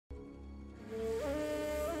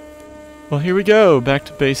Well, here we go. Back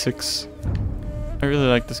to basics. I really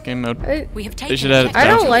like this game mode. We have They should add it taken down I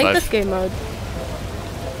don't to like 5. this game mode.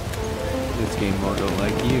 This game mode don't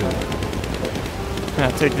like you. Ah,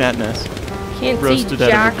 take that, Ness. Can't Roasted see out of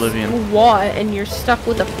jack oblivion. squat, and you're stuck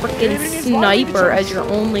with a freaking sniper as your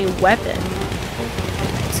only weapon.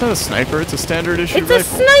 It's not a sniper, it's a standard issue It's a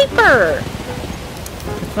rifle. sniper!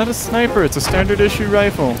 Not a sniper, it's a standard issue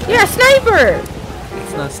rifle. Yeah, sniper!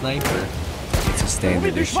 It's not sniper. It's a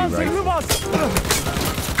standard issue rifle.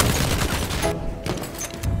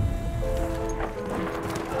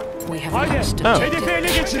 We have lost Oh,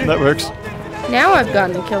 objective. that works. Now I've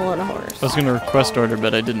gotten a kill on a horse. I was gonna request order,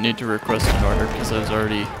 but I didn't need to request an order because I was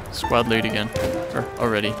already squad lead again. Or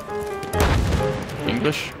already.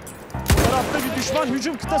 English?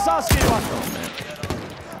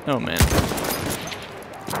 Oh man.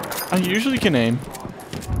 I usually can aim.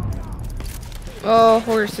 Oh,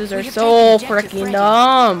 horses are We have so taken objective freaking ready.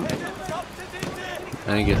 dumb.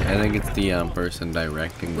 I think it's the person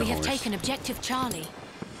directing the We have horse. taken objective Charlie.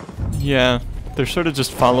 Yeah, they're sort of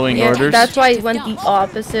just following Yeah, orders. that's why it went the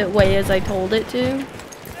opposite way as I told it to.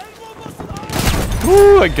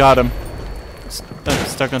 Woo, I got him.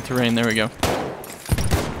 Stuck on terrain, there we go.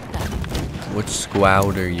 Which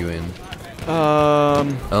squad are you in? I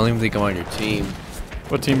don't even think I'm on your team.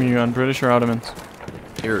 What team are you on, British or Ottomans?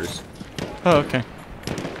 Yours. Oh, okay.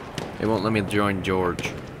 They won't let me join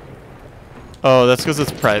George. Oh, that's because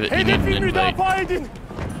it's private, you need an invite.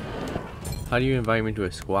 How do you invite me to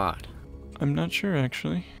a squad? I'm not sure,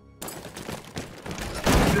 actually.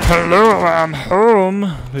 Hello, I'm home.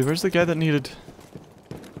 Wait, where's the guy that needed...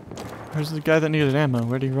 Where's the guy that needed ammo?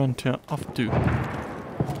 Where'd he run to off to?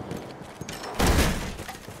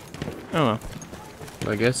 Oh well.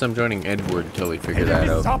 I guess I'm joining Edward until we figure that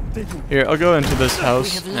out. Here, I'll go into this We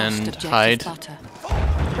house have lost and objective hide. butter.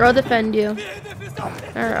 Or I'll defend you.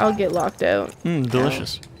 Or I'll get locked out.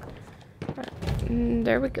 Delicious.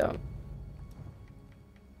 There we go.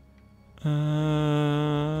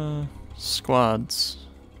 Squads.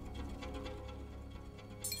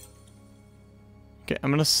 Okay, I'm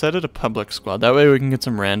gonna set it a public squad. That way we can get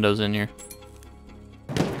some randos in here.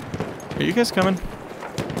 Are you guys coming?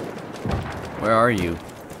 Where are you?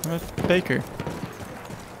 I'm at Baker.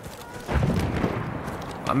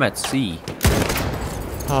 I'm at C.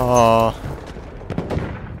 Aww.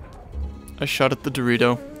 I shot at the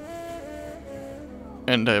Dorito.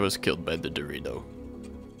 And I was killed by the Dorito.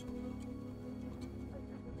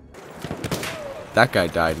 That guy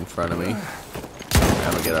died in front of me.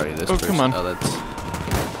 I'm gonna get out of this Oh, person. come on. Oh, that's...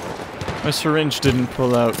 My syringe didn't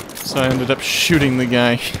pull out, so I ended up shooting the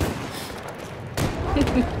guy.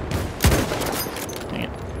 Dang it.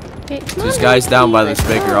 Okay, come There's on, guys down by this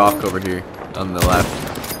let's big go. rock over here on the left.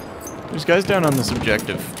 There's guys down on this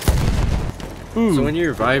objective. Ooh. So when you're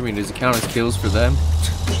reviving, does it count as kills for them?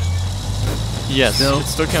 Yes, Still? it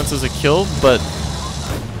still counts as a kill, but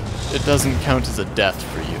it doesn't count as a death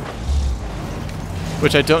for you.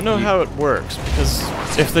 Which I don't know how it works, because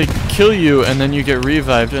if they kill you and then you get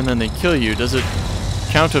revived and then they kill you, does it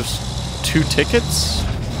count as 2 tickets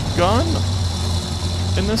gone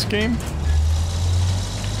in this game?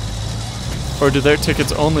 Or do their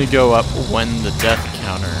tickets only go up when the death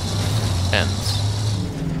counter ends?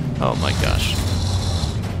 Oh my gosh.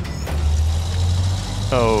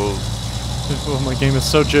 Oh, my game is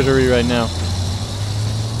so jittery right now.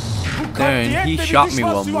 There, and he shot me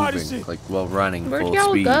while moving, like while running Where'd full y'all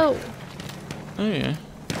speed. go? Oh yeah.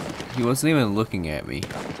 He wasn't even looking at me.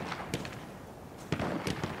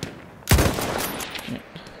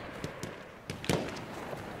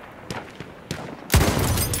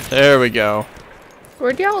 There we go.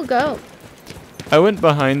 Where'd y'all go? I went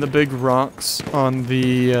behind the big rocks on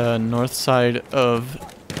the north side of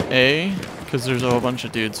A, because there's a whole bunch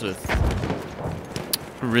of dudes with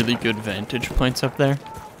really good vantage points up there.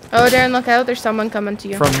 Oh, Darren, look out. There's someone coming to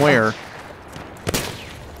you. From where?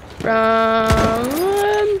 From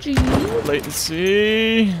MG.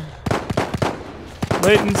 Latency.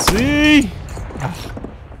 Latency.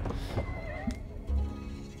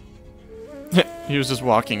 He was just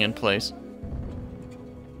walking in place.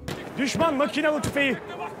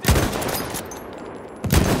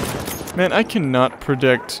 Man, I cannot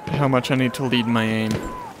predict how much I need to lead my aim.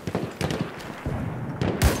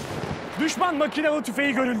 I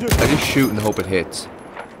just shoot and hope it hits.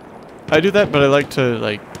 I do that, but I like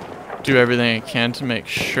to do everything I can to make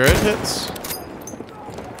sure it hits.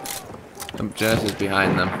 I'm just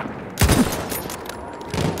behind them.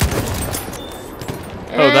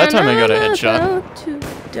 Oh, that time I got a And I'm headshot. about to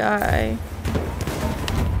die.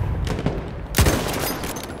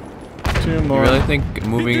 2 You more. really think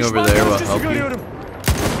moving over there will help you?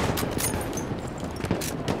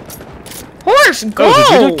 horse, go! Oh,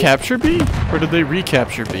 did you not capture B? Or did they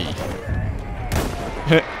recapture B?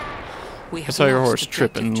 We I have saw your lost horse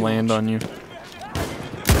trip objective and land George. on you.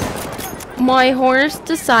 My horse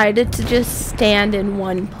decided to just stand in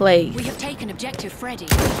one place. We have taken objective Freddy.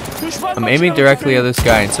 I'm aiming directly at this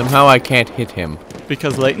guy, and somehow I can't hit him.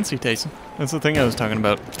 Because latency, Tayson. That's the thing I was talking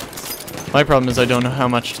about. My problem is I don't know how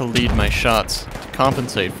much to lead my shots to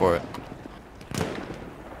compensate for it.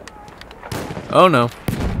 Oh no.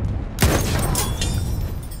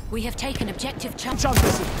 We have taken objective Charlie.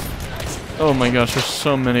 Oh my gosh, there's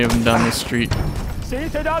so many of them down the street.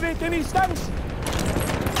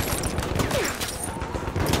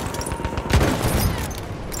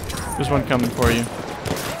 There's one coming for you.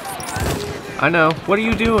 I know. What are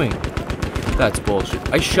you doing? That's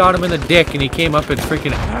bullshit. I shot him in the dick and he came up and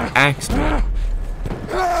freaking axed me.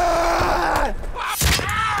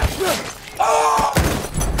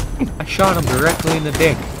 I shot him directly in the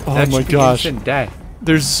dick. Oh That my should be gosh. instant death.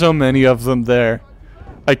 There's so many of them there.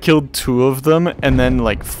 I killed 2 of them, and then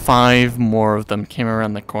like 5 more of them came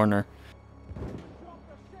around the corner.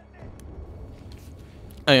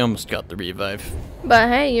 I almost got the revive. But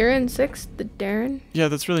hey, you're in 6th, Darren. Yeah,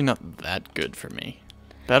 that's really not that good for me.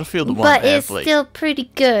 Battlefield 1, But I it's have like... still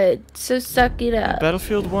pretty good, so suck it up.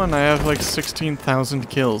 Battlefield 1, I have like 16,000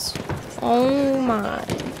 kills. Oh my.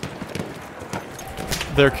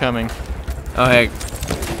 They're coming. Oh hey.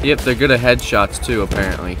 Yep, they're good at headshots too,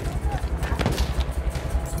 apparently.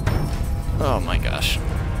 Oh my gosh.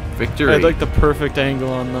 Victory. I had like the perfect angle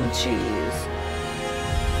on them. Jeez.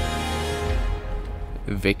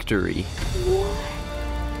 Victory.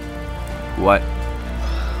 What?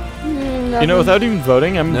 You know, without even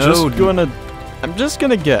voting, I'm No, just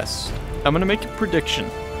gonna guess. I'm gonna make a prediction.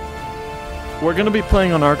 We're gonna be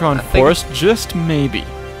playing on Archon I think- Forest, just maybe.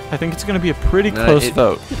 I think it's gonna be a pretty No, close it-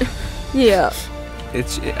 vote. Yeah. I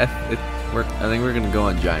think we're gonna go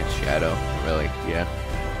on Giant Shadow. Really? Yeah.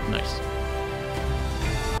 Nice.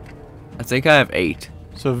 I think I have 8.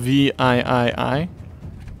 So VIII?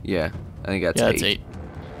 Yeah. I think that's Yeah, 8. that's 8.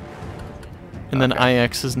 And then Okay.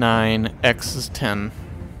 IX is 9, X is 10.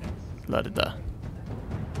 La da da.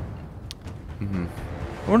 Mhm.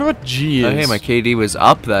 I wonder what G is. Oh, hey, my KD was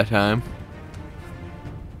up that time.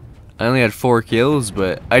 I only had 4 kills,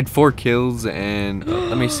 but I had 4 kills and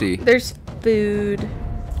let me see. There's food.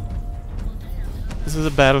 This is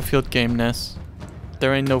a Battlefield game, Ness.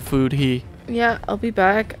 There ain't no food here. Yeah, I'll be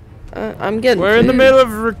back. I'm getting We're in the food. middle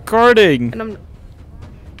of recording. And I'm...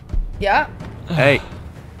 Yeah. Hey.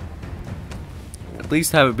 At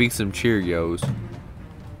least have it be some Cheerios.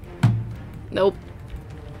 Nope.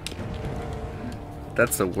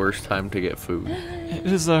 That's the worst time to get food. It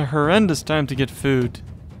is a horrendous time to get food.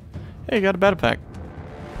 Hey, you got a battle pack.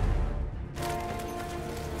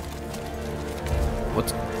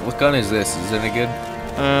 What gun is this? Is it any good?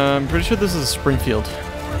 I'm pretty sure this is a Springfield.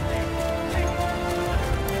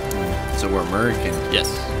 So we're American, Yes.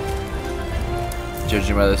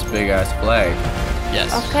 judging by this big ass flag.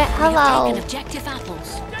 Yes. Okay, We have hello. taken objective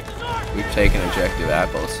apples. We've taken objective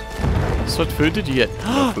apples. So what food did you get?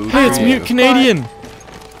 food Hey, it's for Mute you. Canadian!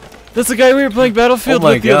 That's the guy we were playing Battlefield Oh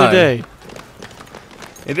my with the other God. day.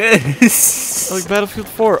 It is. Like Battlefield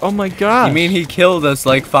 4. Oh my god. You mean he killed us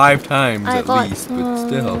like 5 times I at got least, but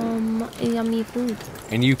still. yummy food.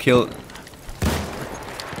 And you killed.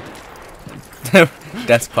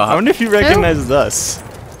 That's I pop. wonder if he recognizes us.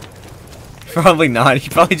 Probably not. He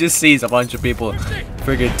probably just sees a bunch of people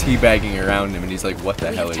friggin' teabagging around him and he's like, what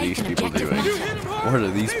the hell are these people doing? What are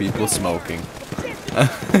these people smoking?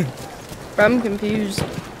 I'm confused.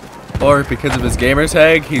 Or because of his gamer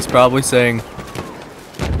tag, he's probably saying.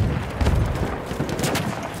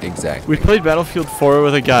 Exactly. We played Battlefield 4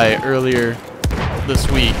 with a guy earlier this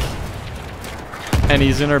week. And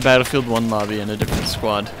he's in our Battlefield 1 lobby in a different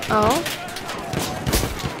squad. Oh.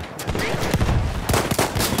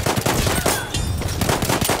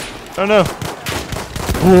 Oh no.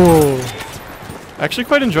 Whoa. I actually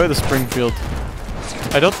quite enjoy the Springfield.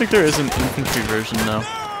 I don't think there is an infantry version though.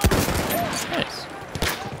 Nice.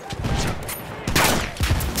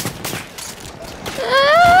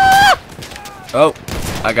 Oh,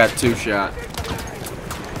 I got 2 shot.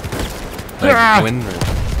 Ah! Like wind.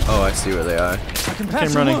 Oh, I see where they are.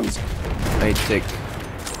 Came running. They take.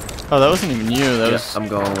 Oh, that wasn't even you. That Yeah, was I'm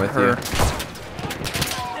going with her. you.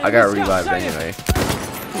 I got revived anyway.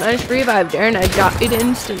 Nice revive, Darren. I died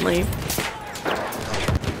instantly.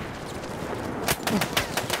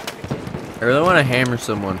 I really want to hammer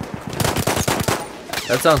someone.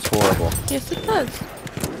 That sounds horrible. Yes, it does.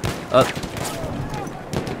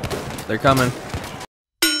 They're coming.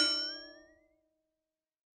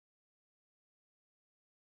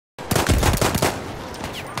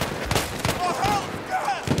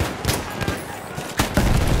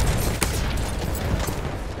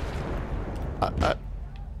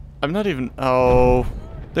 I'm not even... Oh.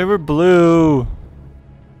 They were blue.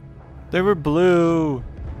 They were blue.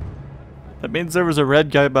 That means there was a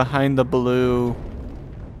red guy behind the blue.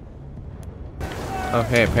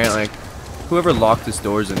 Okay, apparently whoever locked this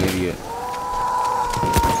door is an idiot.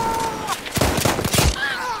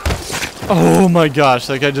 Oh my gosh,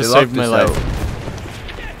 that guy just saved my life.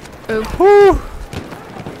 Oh.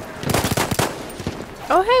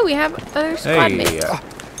 Oh hey, we have other squad mates.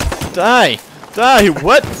 Die! Die!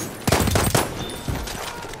 What?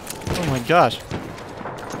 Oh my gosh.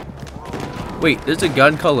 Wait, there's a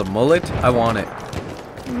gun called a mullet? I want it.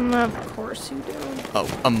 Of course you do. Oh,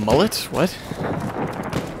 a mullet? What?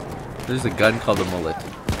 There's a gun called a mullet.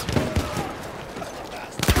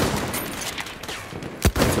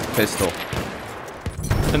 It's a pistol.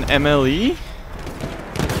 An MLE?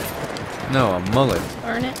 No, a mullet.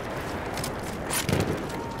 Darn it.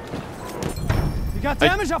 You got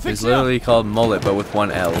damage? I'll fix It's it literally called mullet, but with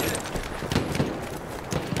one L.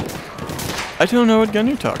 I don't know what gun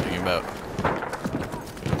you're talking about.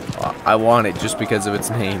 I want it just because of its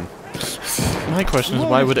name. My question is,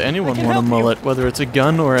 why would anyone want a mullet, whether it's a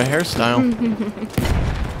gun or a hairstyle?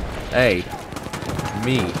 Hey,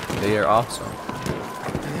 me. They are awesome.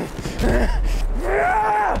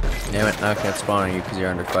 Damn it, now I can't spawn on you because you're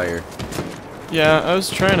under fire. Yeah, I was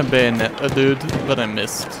trying to bayonet a dude, but I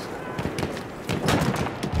missed.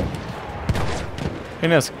 Hey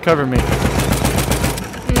Ness, cover me. No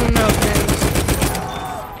thanks.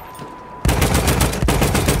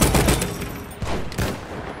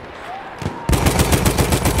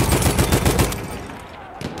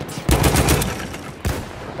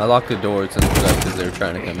 I locked the doors and stuff because they were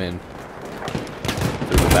trying to come in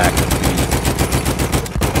through the back.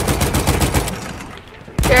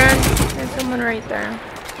 Darren, there's someone right there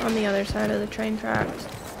on the other side of the train tracks.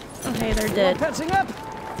 Oh hey, they're dead. Patching up.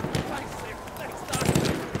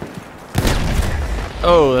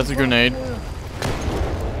 Oh, that's a grenade.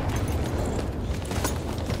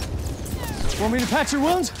 Want me to patch your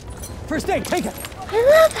wounds? First aid, take it. I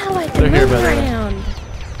love how I They're can here, move by the way. around.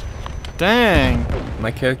 Dang. My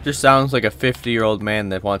character sounds like a 50-year-old man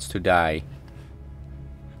that wants to die.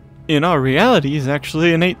 In all reality, he's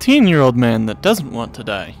actually an 18-year-old man that doesn't want to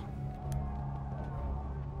die.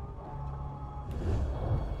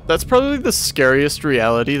 That's probably the scariest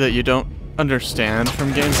reality that you don't understand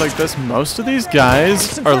from games like this. Most of these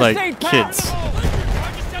guys are like kids.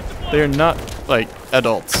 They're not like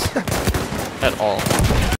adults at all.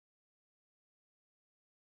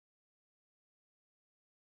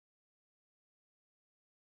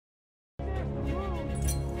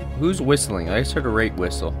 Who's whistling? I just heard a rape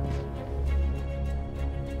whistle.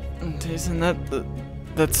 Isn't that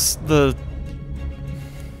that's the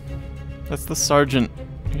sergeant.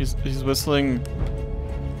 He's whistling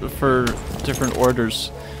for different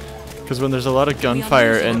orders. Because when there's a lot of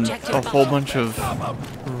gunfire and a whole bunch of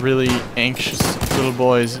really anxious little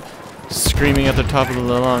boys screaming at the top of their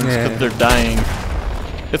lungs because they're dying,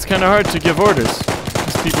 it's kind of hard to give orders.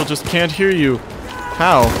 Because people just can't hear you.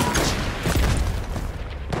 How?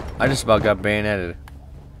 I just about got bayoneted.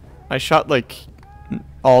 I shot like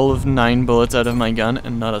all of 9 bullets out of my gun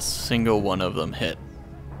and not a single one of them hit.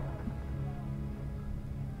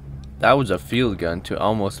 That was a field gun to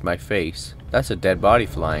almost my face. That's a dead body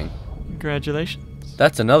flying. Congratulations.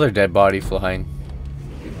 That's another dead body flying.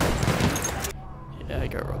 Yeah, I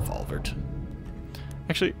got revolvered.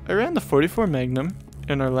 Actually, I ran the 44 Magnum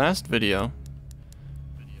in our last video.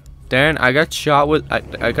 Darren, I got shot with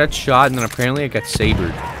I got shot and then apparently I got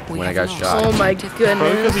sabered when I got shot. Oh my Probably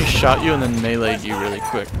because he goodness. shot you and then meleeed you really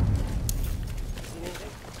quick.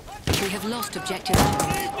 We have lost objective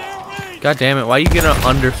apples. God damn it, why you get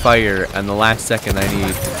under fire and the last second I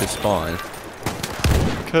need to spawn?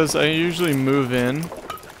 Because I usually move in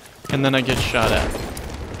and then I get shot at.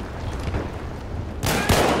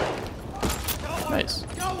 Nice.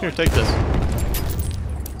 Here, take this.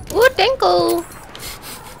 Ooh, tinkle.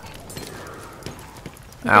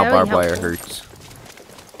 Ow, Very barbed wire helpful. hurts.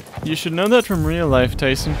 You should know that from real life,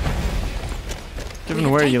 Tyson. We Given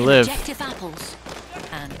have where you taken live. objective apples.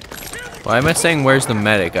 And Why am I saying where's the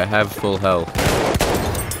medic? I have full health.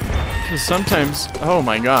 Because sometimes, oh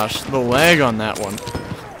my gosh, the lag on that one.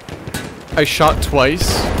 I shot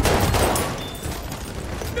twice,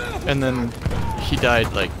 and then he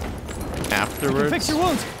died like afterwards. Fix your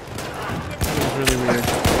wounds. It was really weird.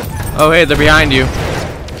 Oh hey, they're behind you.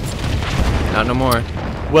 Not no more.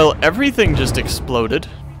 Well, everything just exploded.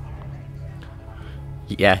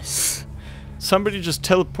 Yes. Somebody just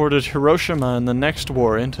teleported Hiroshima in the next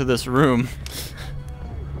war into this room.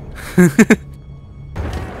 Okay,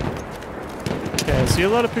 I see see a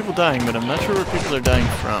lot of people dying, but I'm not sure where people are dying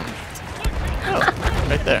from. Oh,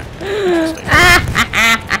 right there. Interesting.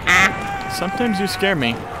 Sometimes you scare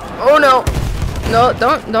me. Oh no. No,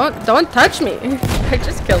 don't touch me. I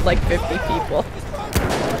just killed like 50 people.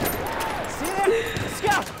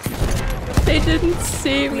 Scout! They didn't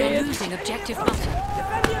see We are me. losing objective butter.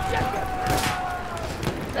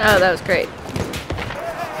 Oh, that was great.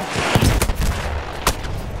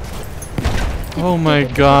 Oh my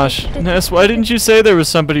gosh. Ness, why didn't you say there was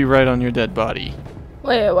somebody right on your dead body?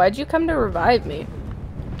 Wait, why'd you come to revive me?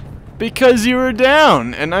 Because you were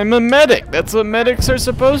down, and I'm a medic. That's what medics are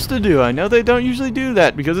supposed to do. I know they don't usually do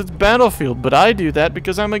that because it's Battlefield, but I do that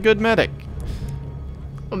because I'm a good medic.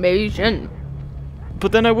 Well, maybe you shouldn't.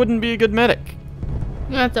 But then I wouldn't be a good medic.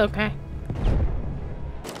 That's okay.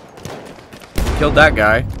 Killed that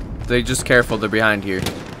guy. They just careful, they're behind here.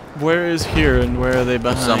 Where is here and where are they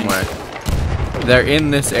behind? Somewhere. They're in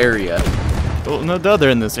this area. Well, no, they're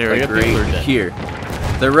in this area. Like People are right dead. here.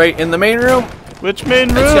 They're right in the main room. Which main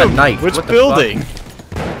I just got room? knifed. Which What the building?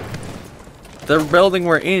 The building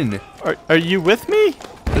we're in. Are you with me?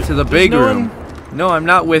 To the big no room. No, I'm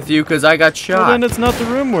not with you because I got shot. Well, then it's not the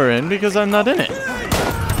room we're in because I'm not in it.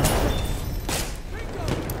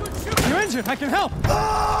 You're injured. I can help.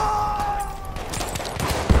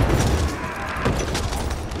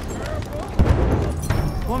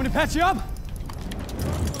 Want me to patch you up?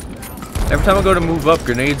 Every time I go to move up,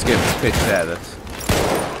 grenades get pitched at us.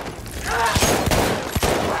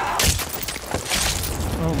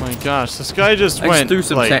 Oh my gosh, this guy just I just went threw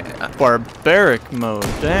some like barbaric mode.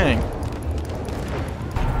 Dang.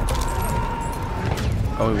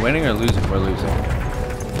 Are we winning or losing? We're losing.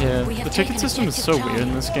 Yeah, We have the ticket taken system is so objective weird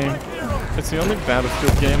in this game. It's the only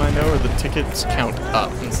Battlefield game I know where the tickets count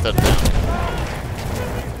up instead of down.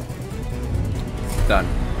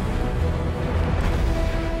 Done.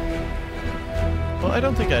 Well, I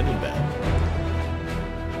don't think I did bad.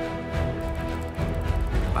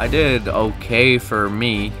 I did okay for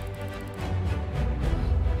me.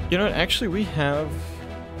 You know what, actually we have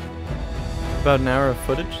about an hour of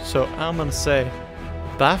footage, so I'm gonna say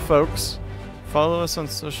bye folks. Follow us on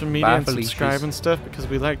social media Bye, and subscribe Felicias. and stuff because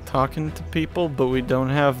we like talking to people, but we don't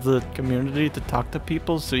have the community to talk to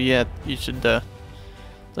people, so yeah, you should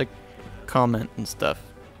like comment and stuff.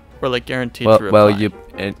 We're like guaranteed to reply.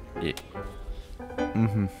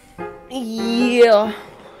 Yeah.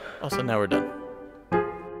 Also, now we're done.